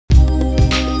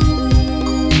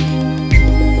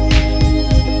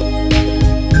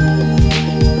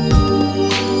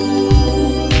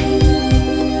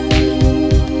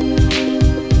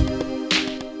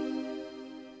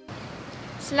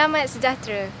Selamat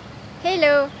sejahtera.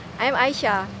 Hello, I'm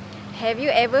Aisha. Have you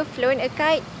ever flown a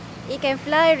kite? It can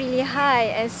fly really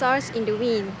high and soars in the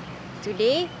wind.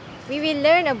 Today, we will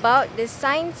learn about the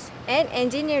science and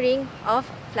engineering of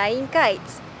flying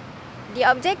kites. The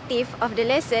objective of the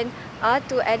lesson are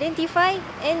to identify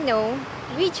and know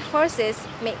which forces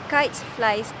make kites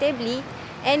fly stably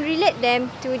and relate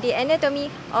them to the anatomy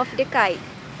of the kite.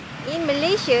 In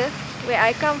Malaysia, where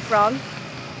I come from,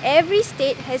 every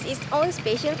state has its own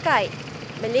special kite.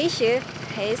 Malaysia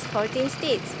has 14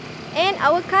 states, and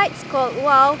our kites called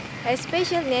wow have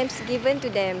special names given to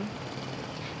them.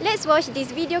 Let's watch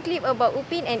this video clip about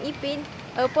Upin and Ipin,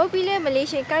 a popular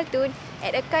Malaysian cartoon,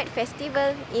 at a kite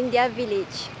festival in their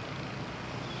village.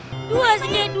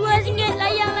 RM2, RM2,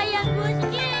 layang-layang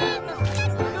RM2.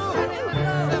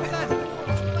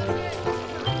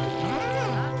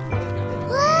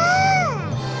 Wah,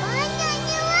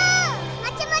 banyaknya wah.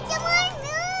 Macam-macam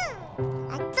warna.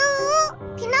 Atuk,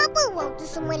 kenapa wow tu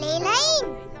semua lain-lain?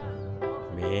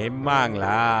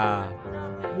 Memanglah.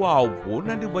 Wow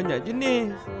pun ada banyak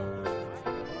jenis.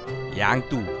 Yang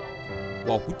tu,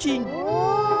 wow kucing.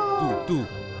 Tu,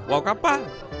 wow kapal.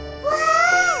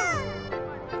 Wah.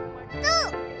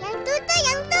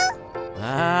 Yang tu.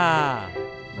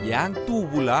 Yang tu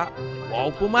pula wow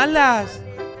pemalas.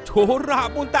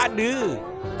 Corak pun tak ada.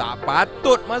 Tak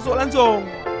patut masuk langsung.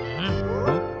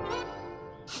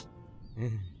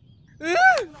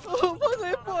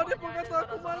 Dia pun kata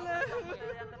aku malas.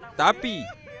 Tapi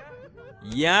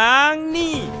yang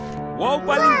ni wow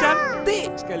paling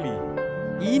cantik sekali.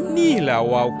 Inilah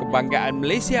wow kebanggaan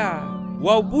Malaysia.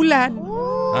 Wow bulan.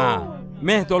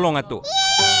 Meh tolong atuk.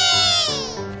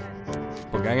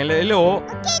 Pegang elok-elok.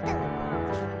 Okey tu.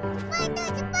 Cepat tu,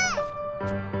 cepat.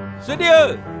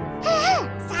 Sedia. 1,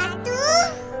 2,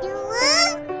 3.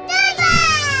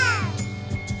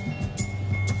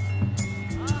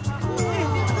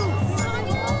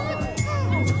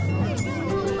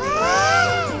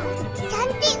 Wah,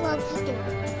 cantik wow kita.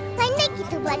 Pandai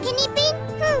kita buat kan, Ipin?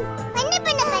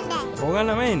 Pandai. Korang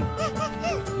nak main?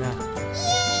 Nah.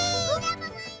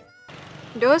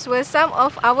 Those were some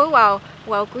of our wow.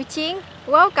 Wow kucing,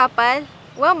 wow kapal,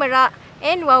 wow merak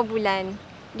and wow bulan.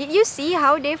 Did you see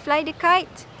how they fly the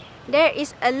kite? There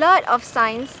is a lot of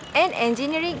science and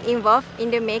engineering involved in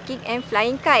the making and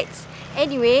flying kites.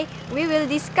 Anyway, we will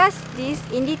discuss this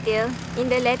in detail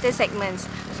in the later segments.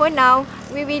 For now,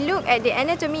 we will look at the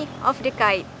anatomy of the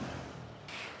kite.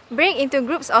 Break into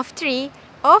groups of 3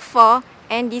 or 4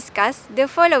 and discuss the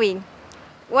following.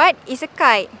 What is a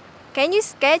kite? Can you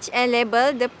sketch and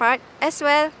label the part as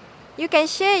well? You can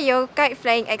share your kite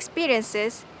flying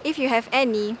experiences if you have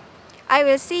any. I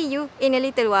will see you in a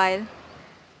little while.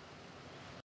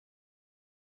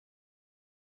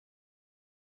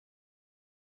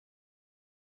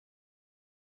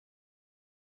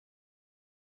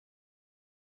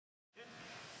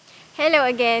 Hello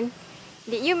again.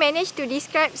 Did you manage to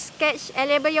describe, sketch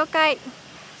and label your kite?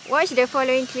 Watch the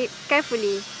following clip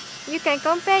carefully. You can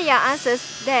compare your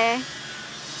answers there.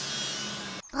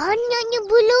 Banyaknya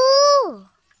bulu.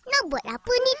 Nak buat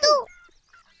apa ni tu?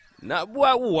 Nak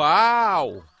buat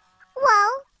wow.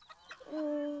 Wow.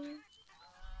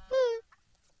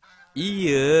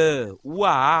 Iya,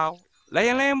 wow.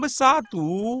 Layang-layang besar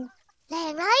tu.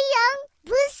 Layang-layang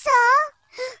besar.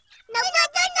 Nak buat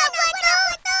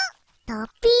tu.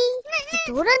 Tapi kita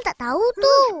orang tak tahu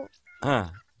tu.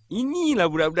 Inilah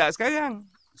budak-budak sekarang.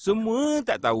 Semua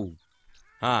tak tahu.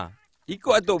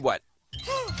 Ikut atuk buat.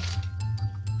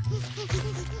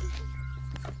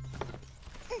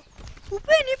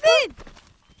 Upin!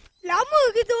 Lama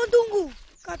kita orang tunggu.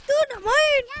 Kata nak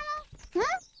main.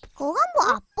 Korang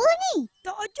buat apa ni?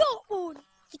 Tak ajak pun.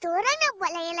 Kita orang nak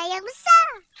buat layang-layang besar.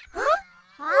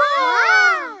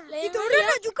 Kita orang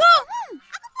nak juga.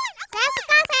 Aku pun. Saya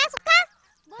suka.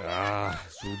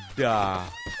 Sudah.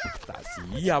 Tak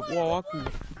siap wow aku.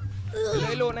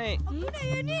 Elok-elok naik. Apa nak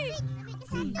yang ni?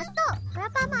 Atuk,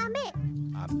 berapa mak ambil?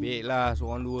 Ambil lah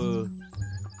seorang dua.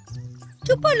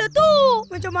 Cepatlah tu.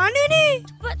 Macam mana ni?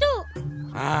 Cepat tu.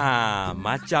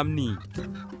 Macam ni.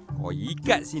 Kau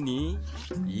ikat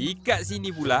sini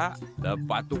pula.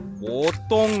 Lepas tu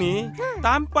potong ni,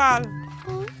 tampal.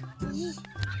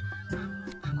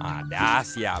 Dah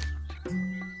siap.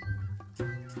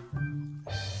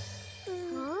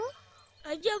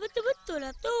 Ajar betul-betul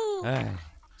lah tu.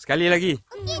 Sekali lagi.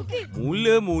 Okey.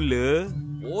 Mula-mula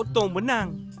potong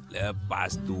benang.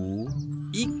 Lepas tu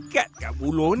ikat kat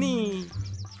buluh ni.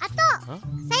 Atuk,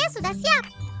 saya sudah siap.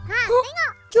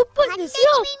 Tengok. Cepat dia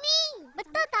siap. Mimi.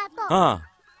 Betul tak, Atuk?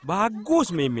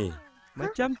 Bagus Meme.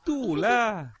 Macam tu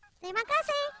lah. Terima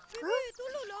kasih. Cik,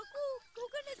 tolonglah aku. Kau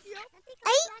kan dah siap. Nanti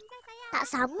Tak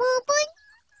sama pun.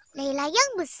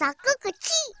 Layang-layang besar ke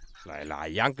kecil?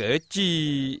 Layang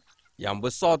kecil. Yang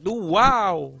besar tu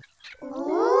wow.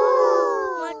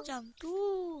 Macam tu.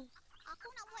 Aku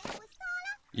nak buat yang besar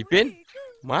lah. Ipin,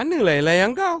 mana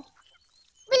layang-layang kau?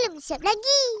 Belum siap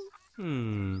lagi.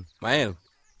 Mael,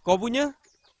 kau punya?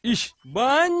 Ish,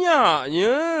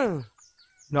 banyaknya.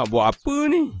 Nak buat apa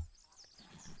ni?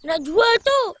 Nak jual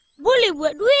tu. Boleh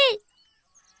buat duit.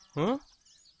 Huh?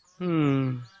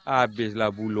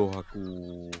 Habislah buluh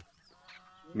aku.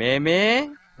 Meme,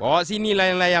 bawa sini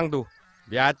layang-layang tu.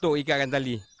 Biar Atuk ikatkan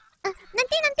tali.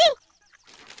 Nanti.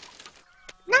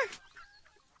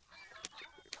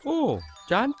 Oh,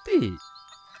 cantik.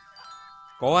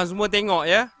 Korang semua tengok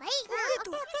ya. Baik.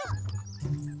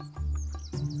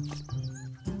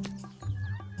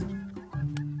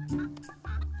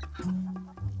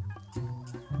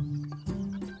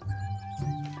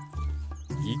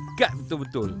 Ikat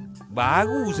betul-betul.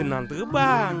 Baru senang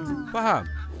terbang. Faham?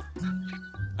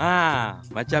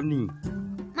 Macam ni.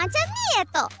 Macam ni ya,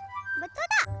 Tok? Betul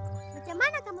tak? Macam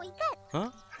mana kamu ikat?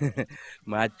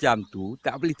 Macam tu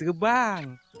tak boleh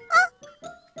terbang. Oh.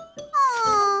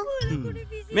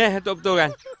 Meh, betul-betul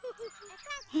kan?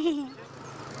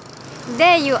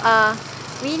 There you are.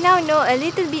 We now know a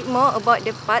little bit more about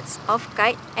the parts of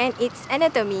kite and its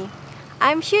anatomy.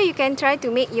 I'm sure you can try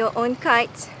to make your own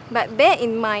kites, but bear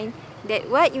in mind that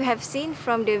what you have seen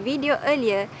from the video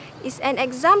earlier is an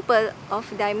example of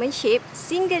diamond-shaped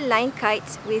single-line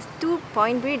kites with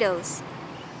 2-point bridles.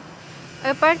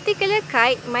 A particular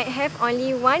kite might have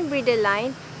only one bridle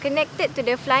line connected to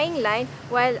the flying line,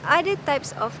 while other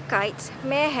types of kites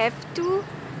may have 2,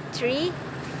 3,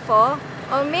 4,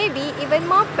 or maybe even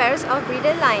more pairs of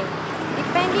bridle line,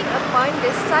 depending upon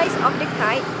the size of the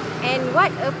kite and what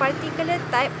a particular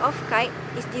type of kite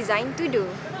is designed to do.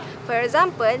 For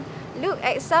example, look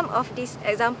at some of these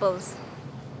examples.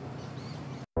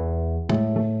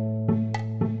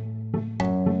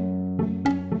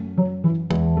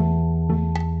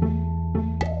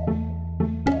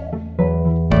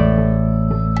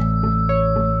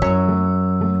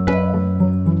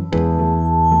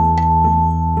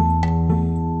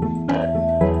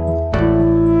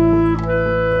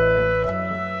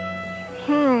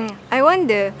 I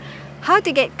wonder how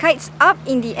to get kites up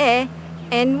in the air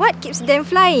and what keeps them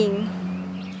flying.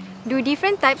 Do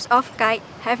different types of kite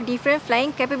have different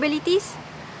flying capabilities?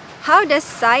 How does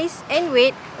size and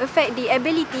weight affect the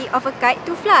ability of a kite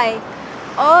to fly?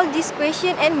 All these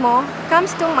questions and more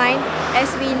comes to mind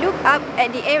as we look up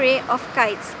at the array of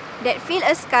kites that fill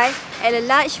a sky at a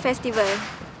large festival.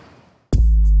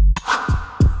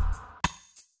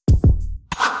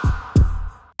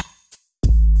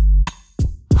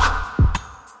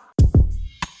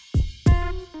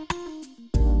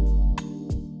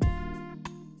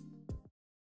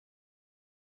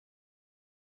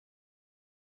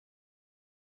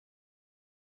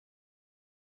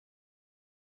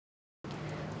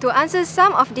 To answer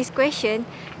some of these questions,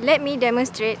 let me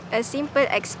demonstrate a simple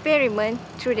experiment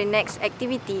through the next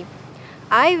activity.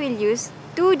 I will use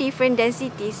 2 different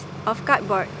densities of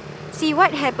cardboard. See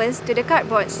what happens to the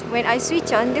cardboards when I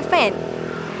switch on the fan.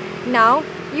 Now,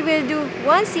 you will do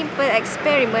one simple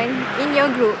experiment in your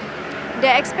group.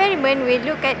 The experiment will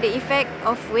look at the effect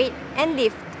of weight and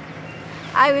lift.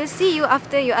 I will see you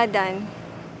after you are done.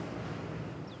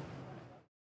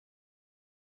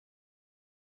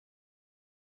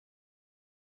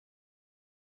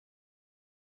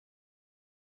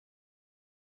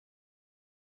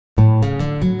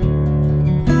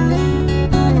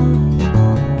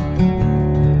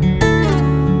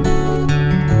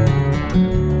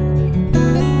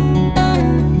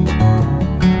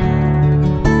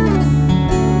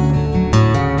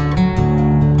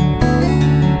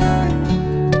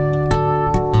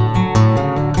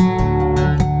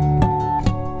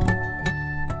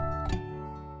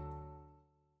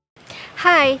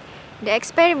 Hi, the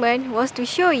experiment was to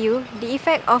show you the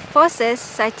effect of forces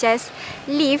such as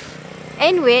lift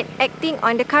and weight acting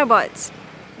on the cardboards.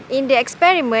 In the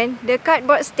experiment, the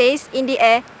cardboard stays in the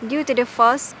air due to the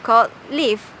force called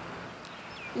lift.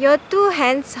 Your 2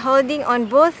 hands holding on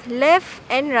both left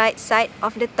and right side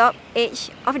of the top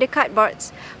edge of the cardboards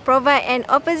provide an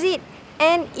opposite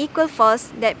and equal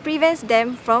force that prevents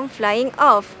them from flying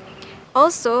off.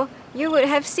 Also, you would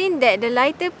have seen that the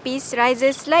lighter piece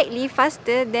rises slightly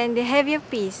faster than the heavier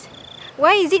piece.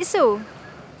 Why is it so?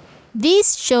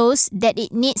 This shows that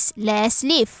it needs less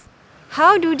lift.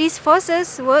 How do these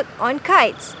forces work on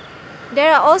kites?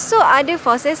 There are also other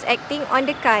forces acting on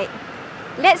the kite.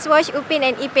 Let's watch Upin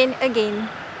and Ipin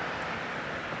again.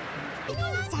 1,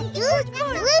 2,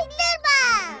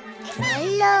 terbang.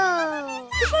 Hello.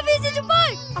 Cepat, Fizi,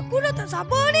 cepat. Aku dah tak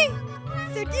sabar ni.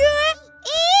 Sedia,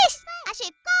 Ish,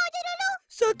 asyik kau je dulu.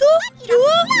 1,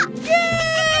 2,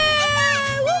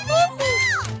 yeay! Woohoo!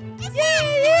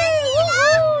 Yeay!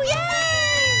 Woohoo!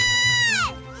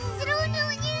 Yeay!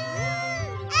 Seronoknya.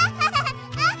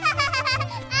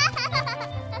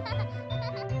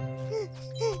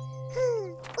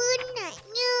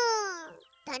 Penatnya.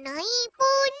 Tak naik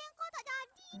pun. Kau tak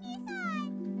jadi ni, Sai.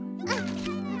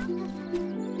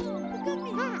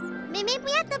 Meme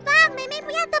punya terbang. Meme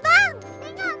punya terbang.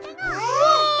 Tengok, tengok.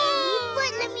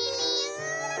 Hebatlah Mimi.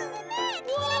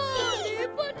 Wah,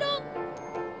 hebat dong.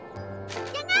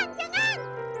 Jangan, jangan.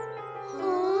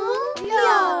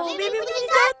 Ya, Mimi punya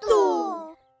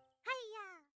jatuh. Hayya.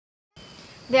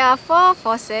 There are 4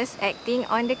 forces acting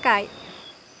on the kite,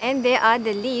 and they are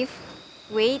the lift,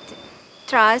 weight,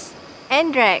 thrust, and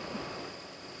drag.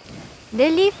 The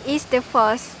lift is the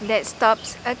force that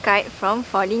stops a kite from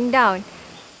falling down.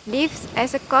 Lifts,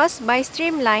 as caused by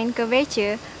streamline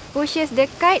curvature, pushes the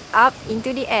kite up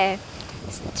into the air.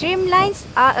 Streamlines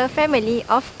are a family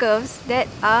of curves that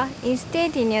are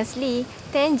instantaneously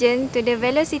tangent to the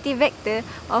velocity vector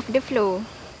of the flow.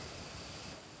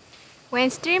 When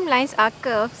streamlines are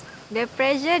curved, the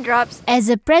pressure drops.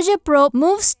 As the pressure probe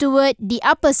moves toward the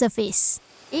upper surface.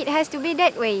 It has to be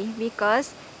that way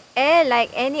because air,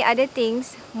 like any other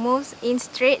things, moves in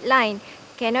straight line,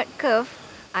 cannot curve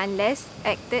unless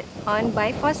acted on by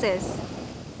forces.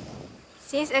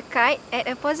 Since a kite at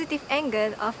a positive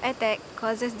angle of attack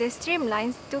causes the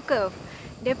streamlines to curve,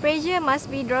 the pressure must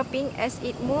be dropping as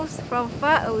it moves from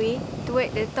far away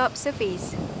toward the top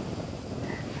surface.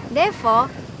 Therefore,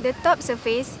 the top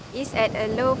surface is at a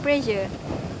low pressure.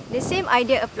 The same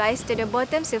idea applies to the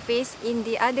bottom surface in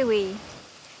the other way.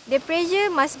 The pressure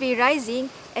must be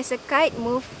rising as a kite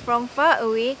moves from far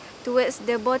away towards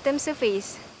the bottom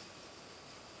surface.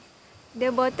 The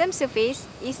bottom surface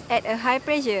is at a high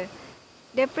pressure.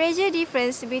 The pressure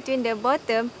difference between the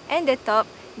bottom and the top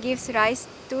gives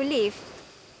rise to lift.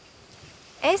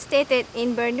 As stated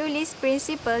in Bernoulli's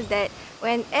principle that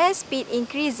when air speed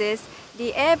increases,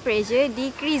 the air pressure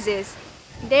decreases.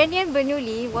 Daniel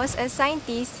Bernoulli was a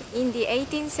scientist in the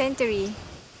 18th century.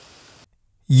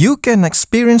 You can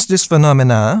experience this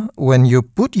phenomena when you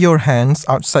put your hands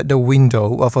outside the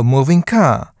window of a moving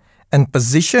car and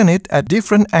position it at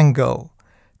different angle.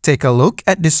 Take a look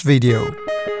at this video.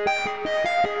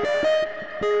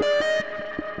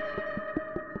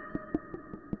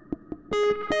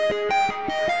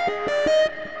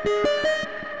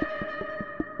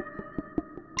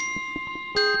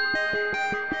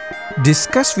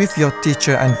 Discuss with your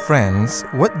teacher and friends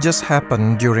what just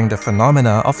happened during the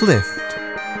phenomena of lift.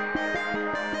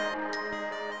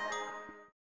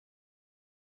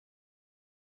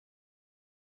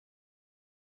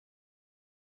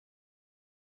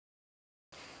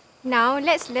 Now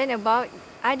let's learn about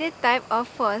other type of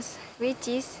force, which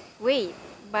is weight,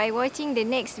 by watching the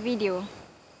next video.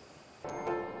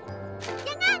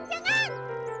 Jangan, jangan.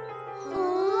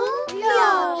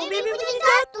 Ya, Mimi punya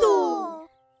jatuh.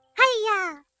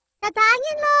 Hayya. Dapat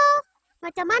angin loh.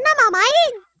 Macam mana mau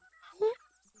main?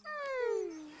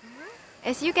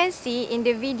 As you can see in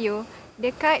the video, the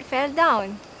kite fell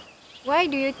down. Why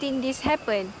do you think this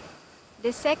happened? The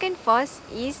second force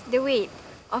is the weight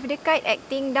of the kite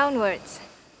acting downwards.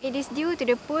 It is due to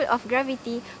the pull of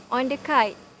gravity on the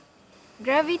kite.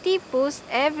 Gravity pulls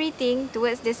everything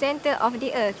towards the center of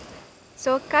the earth,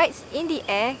 so kites in the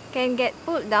air can get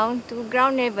pulled down to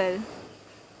ground level.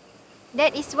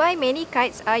 That is why many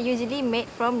kites are usually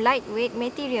made from lightweight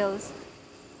materials.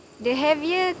 The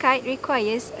heavier kite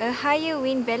requires a higher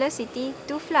wind velocity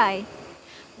to fly.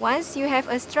 Once you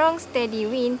have a strong steady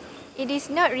wind, it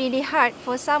is not really hard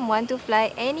for someone to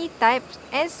fly any type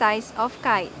and size of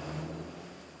kite.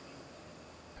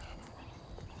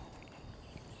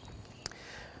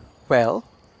 Well,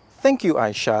 thank you,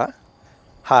 Aisha.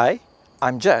 Hi,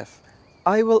 I'm Jeff.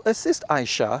 I will assist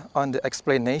Aisha on the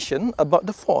explanation about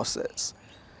the forces.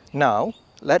 Now,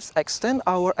 let's extend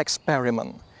our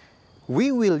experiment.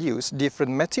 We will use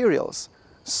different materials,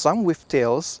 some with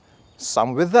tails,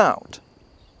 some without.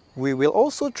 We will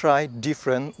also try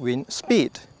different wind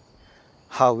speed.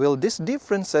 How will these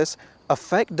differences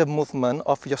affect the movement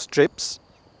of your strips?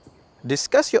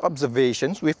 Discuss your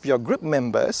observations with your group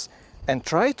members and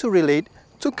try to relate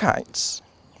to kites.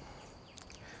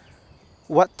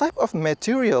 What type of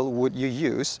material would you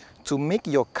use to make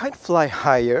your kite fly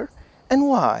higher and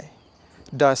why?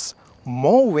 Does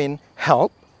more wind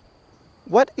help?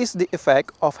 What is the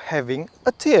effect of having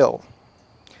a tail?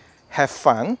 Have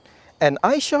fun, and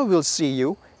Aisha will see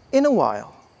you in a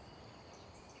while.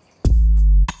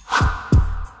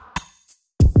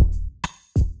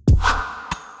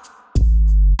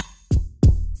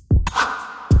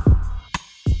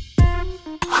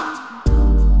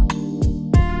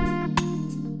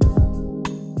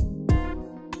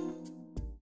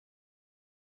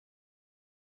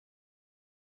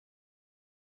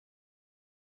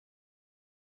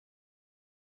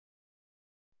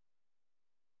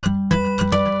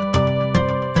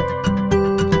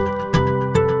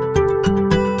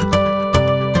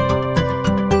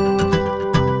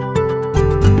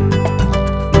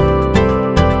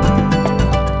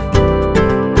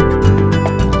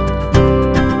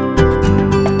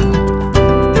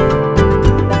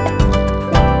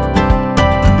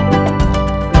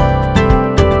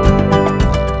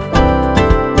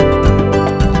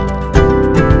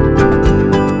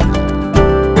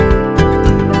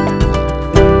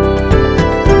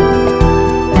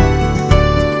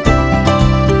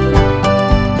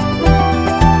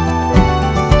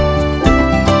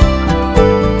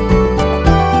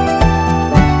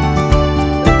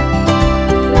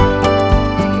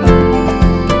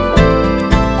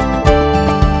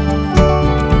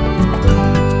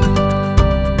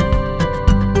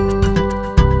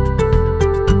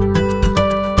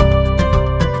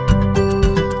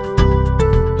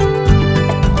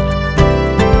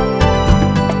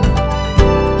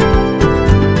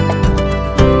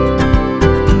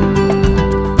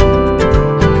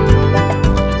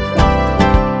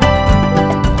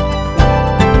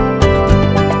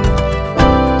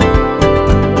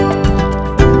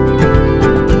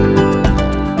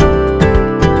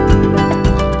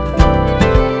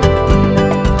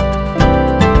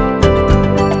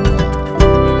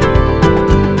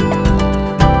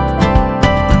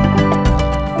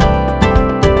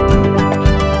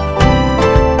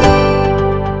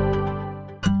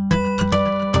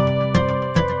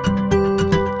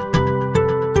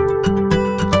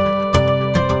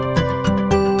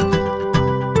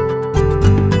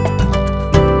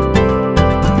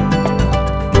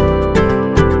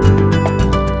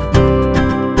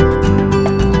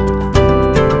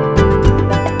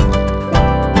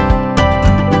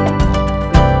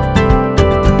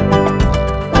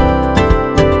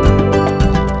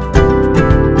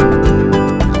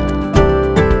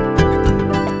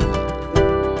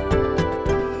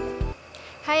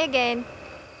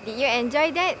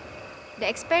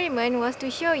 experiment was to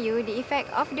show you the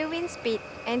effect of the wind speed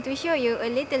and to show you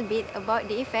a little bit about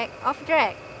the effect of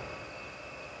drag.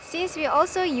 Since we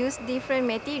also used different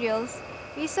materials,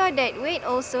 we saw that weight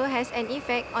also has an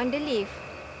effect on the lift.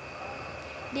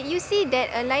 Did you see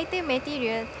that a lighter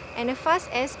material and a fast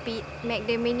air speed make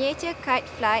the miniature kite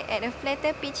fly at a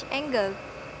flatter pitch angle?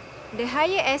 The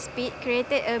higher air speed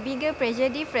created a bigger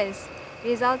pressure difference,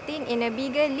 resulting in a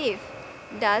bigger lift.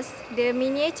 Thus, the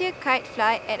miniature kite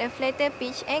fly at a flatter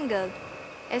pitch angle,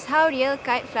 as how real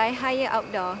kite fly higher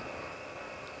outdoor.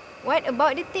 What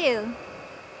about the tail?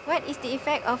 What is the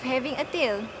effect of having a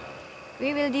tail?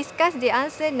 We will discuss the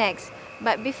answer next,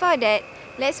 but before that,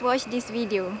 let's watch this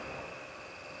video.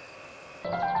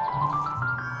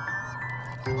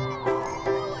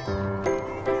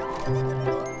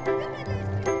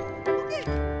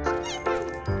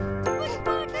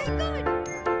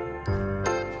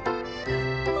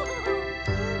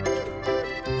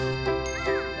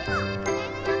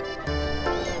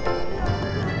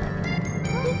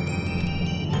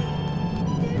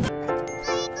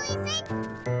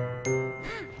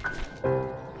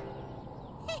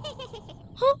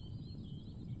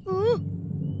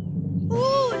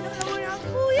 Nak lawan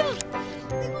aku ya.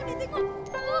 Tengok ni, tengok.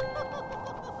 Tak kau.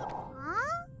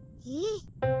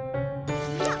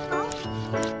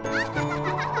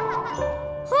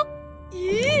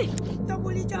 Tak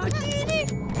boleh jadi ni.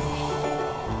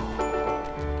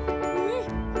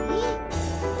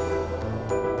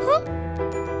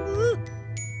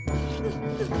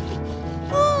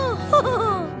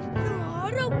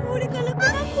 Harap boleh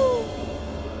kalahkan aku.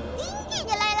 Tinggi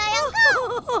je layang-layang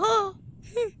kau.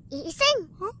 Iseng,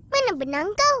 mana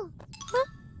benang kau?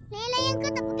 Layang-layang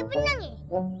kau tak pakai benang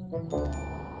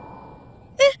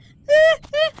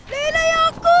Layang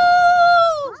aku.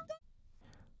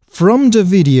 From the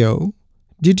video,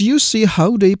 did you see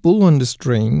how they pull on the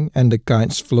string and the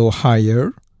kites flow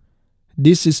higher?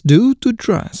 This is due to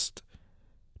thrust.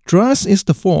 Thrust is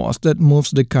the force that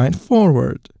moves the kite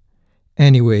forward.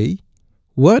 Anyway,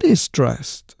 what is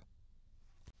thrust?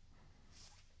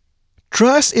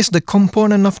 Thrust is the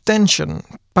component of tension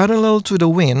parallel to the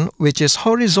wind, which is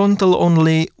horizontal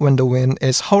only when the wind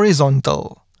is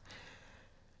horizontal.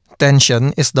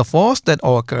 Tension is the force that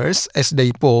occurs as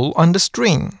they pull on the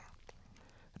string.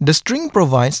 The string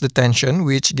provides the tension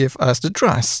which gives us the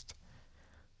thrust.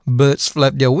 Birds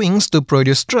flap their wings to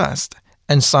produce thrust,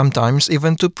 and sometimes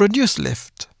even to produce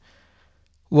lift,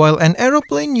 while an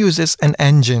aeroplane uses an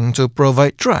engine to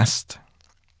provide thrust.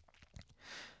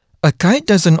 A kite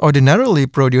doesn't ordinarily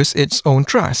produce its own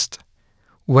thrust.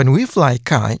 When we fly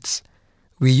kites,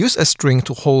 we use a string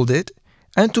to hold it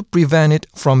and to prevent it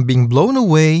from being blown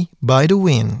away by the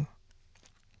wind.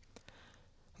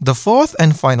 The fourth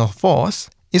and final force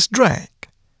is drag.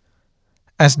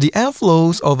 As the air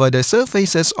flows over the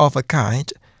surfaces of a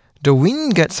kite, the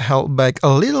wind gets held back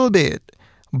a little bit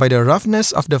by the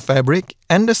roughness of the fabric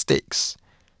and the sticks.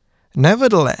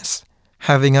 Nevertheless,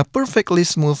 having a perfectly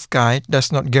smooth kite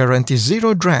does not guarantee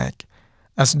zero drag,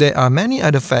 as there are many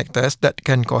other factors that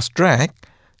can cause drag,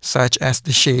 such as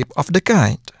the shape of the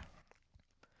kite.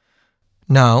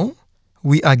 Now,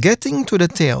 we are getting to the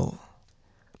tail.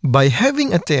 By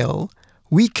having a tail,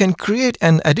 we can create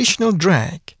an additional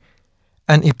drag,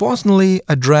 and importantly,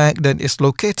 a drag that is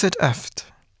located aft.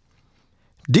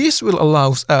 This will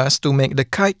allow us to make the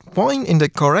kite point in the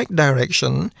correct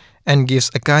direction and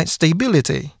gives a kite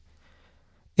stability.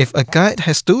 If a kite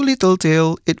has too little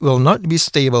tail, it will not be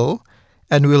stable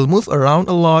and will move around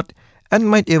a lot and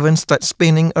might even start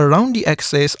spinning around the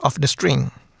axis of the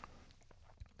string.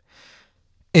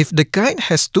 If the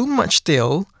kite has too much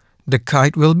tail, the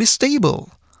kite will be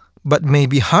stable, but may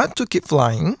be hard to keep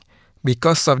flying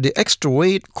because of the extra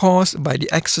weight caused by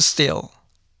the excess tail.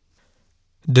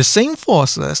 The same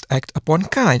forces act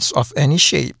upon kites of any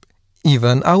shape,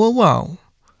 even our wow.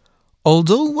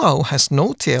 Although wow has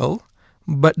no tail,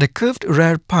 but the curved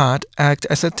rear part acts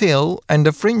as a tail and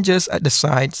the fringes at the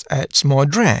sides adds more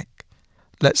drag.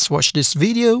 Let's watch this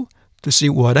video to see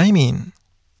what I mean.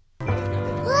 Wah,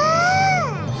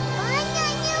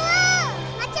 banyaknya wah.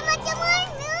 Macam-macam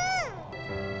warna.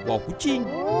 Wow kucing.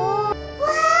 Wah.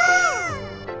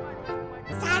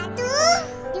 1, 2,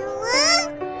 3.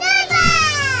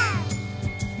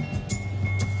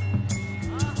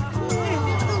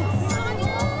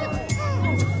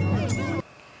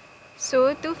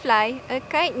 So, to fly, a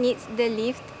kite needs the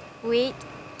lift, weight,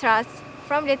 thrust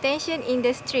from the tension in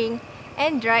the string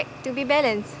and drag to be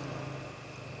balanced.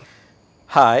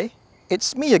 Hi,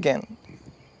 it's me again.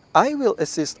 I will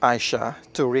assist Aisha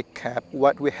to recap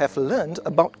what we have learned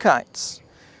about kites.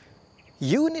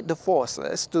 You need the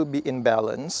forces to be in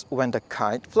balance when the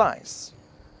kite flies.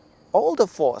 all the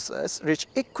forces reach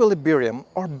equilibrium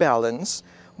or balance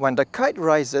when the kite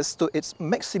rises to its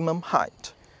maximum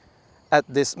height. At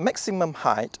this maximum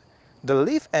height, the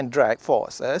lift and drag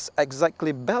forces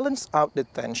exactly balance out the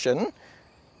tension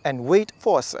and weight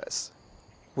forces.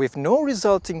 With no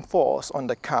resulting force on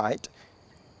the kite,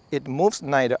 it moves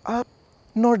neither up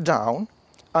nor down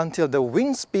until the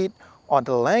wind speed or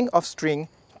the length of string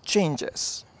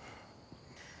changes.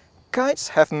 Kites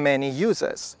have many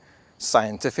uses: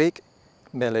 scientific,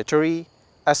 military,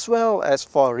 as well as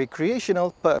for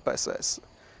recreational purposes.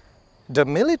 The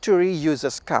military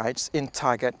uses kites in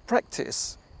target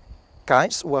practice.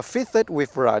 Kites were fitted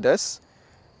with rudders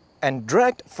and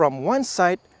dragged from one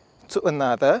side to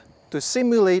another to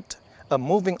simulate a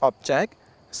moving object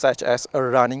such as a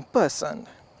running person.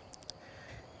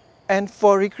 And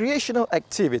for recreational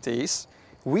activities,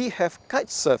 we have kite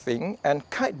surfing and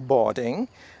kiteboarding,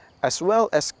 as well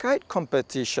as kite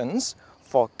competitions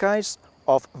for kites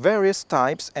of various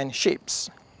types and shapes.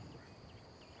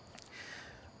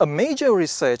 A major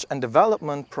research and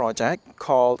development project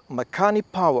called Makani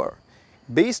Power,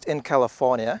 based in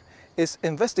California, is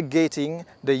investigating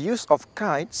the use of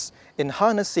kites in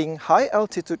harnessing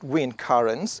high-altitude wind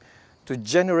currents to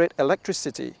generate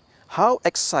electricity. How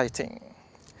exciting!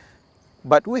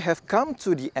 But we have come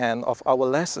to the end of our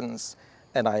lessons,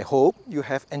 and I hope you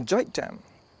have enjoyed them.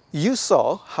 You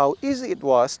saw how easy it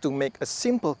was to make a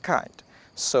simple kite,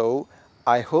 so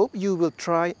I hope you will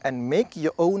try and make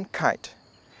your own kite.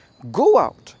 Go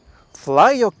out,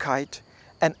 fly your kite,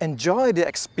 and enjoy the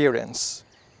experience.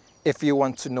 If you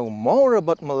want to know more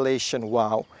about Malaysian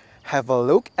WOW, have a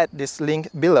look at this link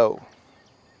below.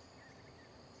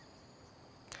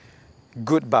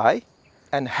 Goodbye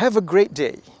and have a great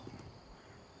day.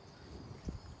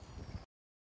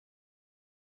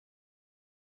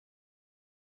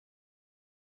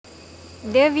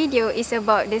 The video is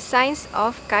about the science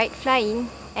of kite flying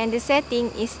and the setting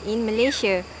is in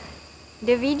Malaysia.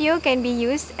 The video can be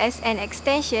used as an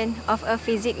extension of a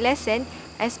physics lesson,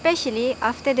 especially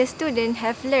after the student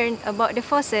have learned about the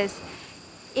forces.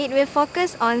 It will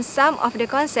focus on some of the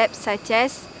concepts such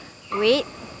as weight,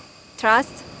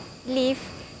 thrust, lift,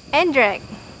 and drag.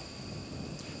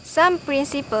 Some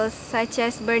principles such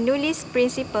as Bernoulli's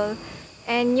principle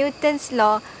and Newton's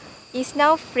law is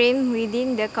now framed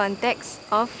within the context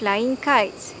of flying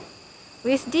kites.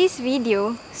 With this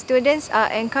video, students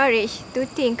are encouraged to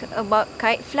think about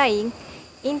kite flying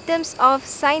in terms of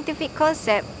scientific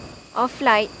concept of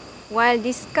flight while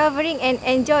discovering and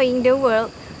enjoying the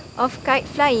world of kite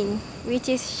flying, which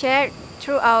is shared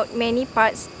throughout many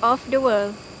parts of the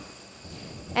world.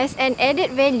 As an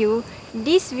added value,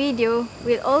 this video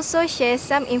will also share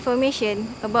some information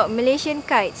about Malaysian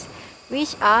kites,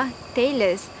 which are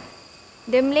tailors.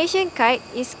 The Malaysian kite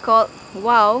is called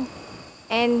WOW,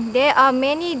 and there are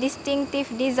many distinctive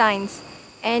designs,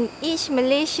 and each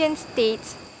Malaysian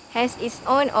state has its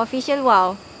own official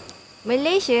WOW.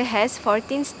 Malaysia has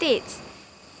 14 states.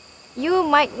 You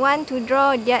might want to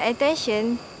draw their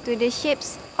attention to the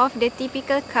shapes of the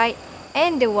typical kite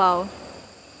and the WOW.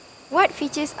 What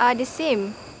features are the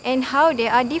same and how they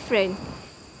are different?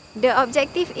 The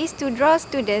objective is to draw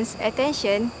students'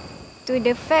 attention to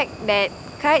the fact that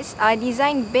kites are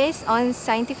designed based on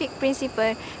scientific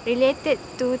principles related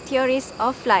to theories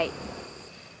of flight.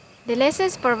 The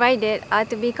lessons provided are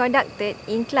to be conducted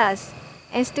in class,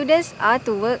 and students are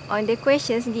to work on the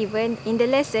questions given in the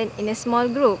lesson in a small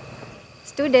group.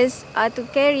 Students are to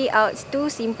carry out 2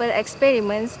 simple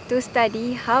experiments to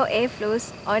study how air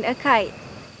flows on a kite.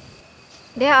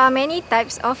 There are many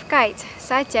types of kites,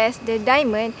 such as the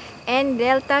diamond and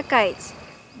delta kites,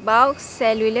 bow,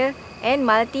 cellular, and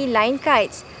multi-line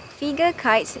kites, figure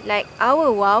kites like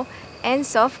our WOW, and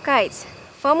soft kites.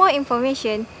 For more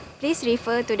information, please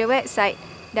refer to the website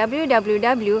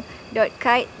www.kite.org.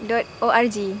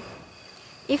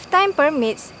 If time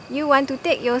permits, you want to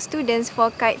take your students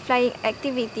for kite flying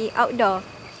activity outdoor.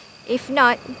 If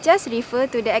not, just refer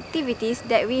to the activities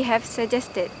that we have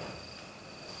suggested.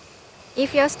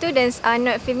 If your students are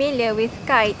not familiar with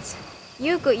kites,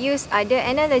 you could use other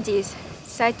analogies,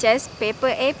 such as paper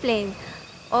airplane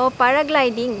or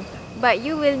paragliding, but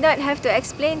you will not have to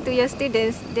explain to your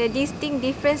students the distinct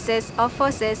differences of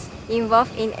forces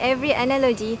involved in every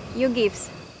analogy you give.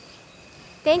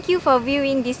 Thank you for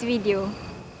viewing this video.